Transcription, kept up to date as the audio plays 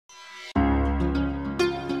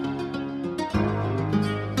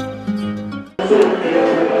Sina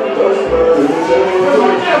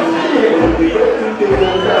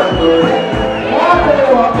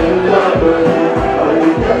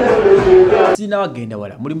wagenda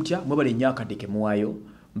wala muri mutya mwebale nyaka deke muwayo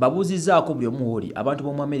mbabuzizaako buli omu oli abantu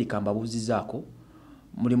bo mu America mbabuzizaako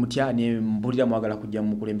muri mutya ne mbulira mwagala kujja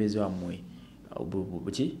mu kulembeze wamwe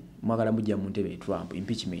buki mwagala mujja mu ntebe Trump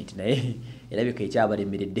impeachment naye erabika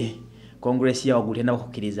ekyabalemeredde Congress ya wagute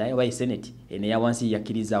n'abakukiriza oba Senate ene ya wansi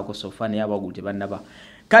yakiriza ko sofa ne yabagute bannaba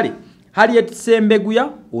kale Harriet Sembeguya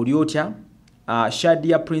oli otya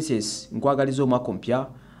Shadia Princess nkwagaliza omwaka mpya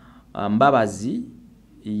Mbabazi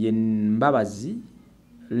Mbabazi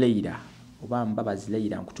Leira oba Mbabazi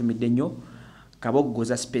Leira nkutumidde nnyo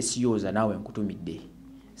Kabogoza Specioza nawe nkutumidde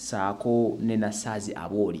saako nena sazi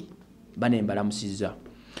aboli bane mbalamusiza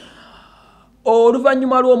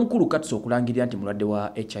oluvanyuma lw'omukulu Kats okulangirira nti mulwadde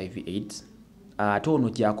wa HIV AIDS ate ono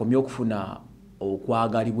kyakomye okufuna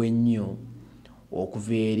okwagalibwa ennyo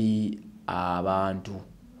okuva eri abantu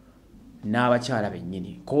n'abakyala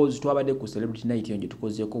bennyini cause twabadde ku celebrity night yonje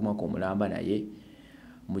tukozeeko omwaka omulamba naye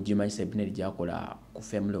mujima seminary gyakola ku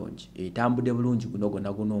Fame Lounge etambudde bulungi guno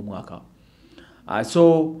gonna omwaka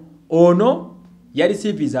so ono yali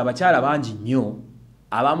civiz abakyala bangi nnyo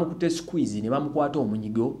abamukute squeeze ne bamukwata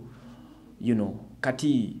omunyigo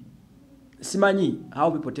kati simanyi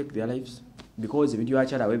how people take their lives because ebintu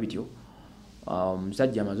byakyala we bityo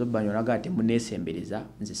musajja amaze obbanyo nagate munesembereza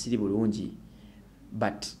nze siri bulungi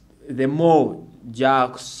but the more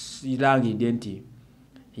Jack's nti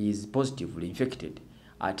he is positively infected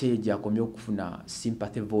ate jakomye okufuna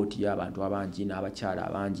sympathy vote y'abantu abangi n'abakyala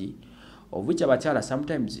abangi of which abakyala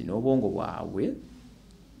sometimes n'obwongo bwabwe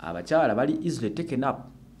abakyala bali easily taken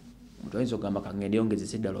up mutwaizo gamba kangende yongeze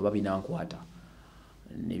seddala oba binankwata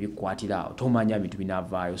ne bikwatira tomanya bintu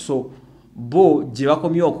binavaayo so bo gye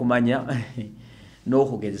bakomye okumanya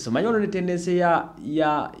n'okugezesa manyi ono ne tendensi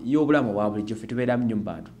y'obulamu bwa bulijjo ffe tubeera mu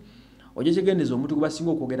nnyumba bantu ojo kyegendeza omuntu gwe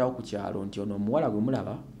basinga okwogerawo ku kyalo nti ono omuwala gwe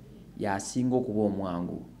mulaba yasinga okuba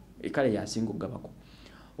omwangu ekale yasinga okugabako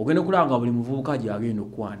ogenda okulanga buli muvubuka gyagenda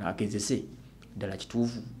okukwana agezese ddala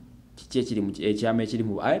kituufu kiki ekyama ekiri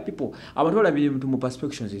mu people abantu balabira mu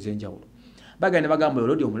perspectives ez'enjawulo bagenda bagamba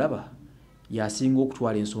olodi omulaba yasinga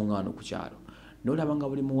okutwala ensonga ano ku kyalo n'olaba nga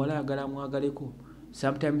buli muwala ayagala mwagaleko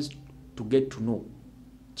sometimes to get to know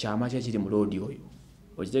kyama kyekiri mu lodi oyo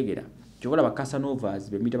okitegeera kyokola bakasanovas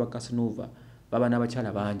bemita bakasanova baba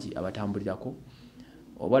n'abakyala bangi abatambulirako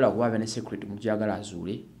obala kuba ne secret mu kyagala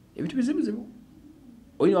azuule ebintu bizibu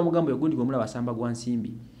oyina bamugambo yogundi gwe mulaba samba gwa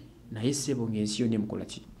nsimbi naye sebo ng'ensi yonna emukola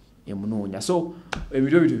ki emunoonya so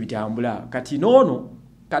ebintu bitambula kati noono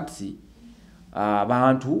Kats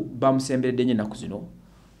abantu bamusemberedde nnyo ennaku zino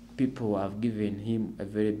people have given him a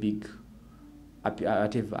very big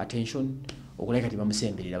attention okuleka kati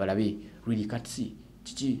bamusemberera balabe really Kats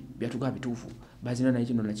kiki byatuga bituufu bazina naye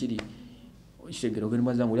kino nakiri kitegero gwe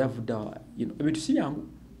mwazangu lyavudda ebintu si byangu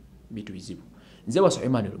bitu bizibu nze waso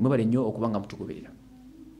Emmanuel mwebale nnyo okubanga mutugoberera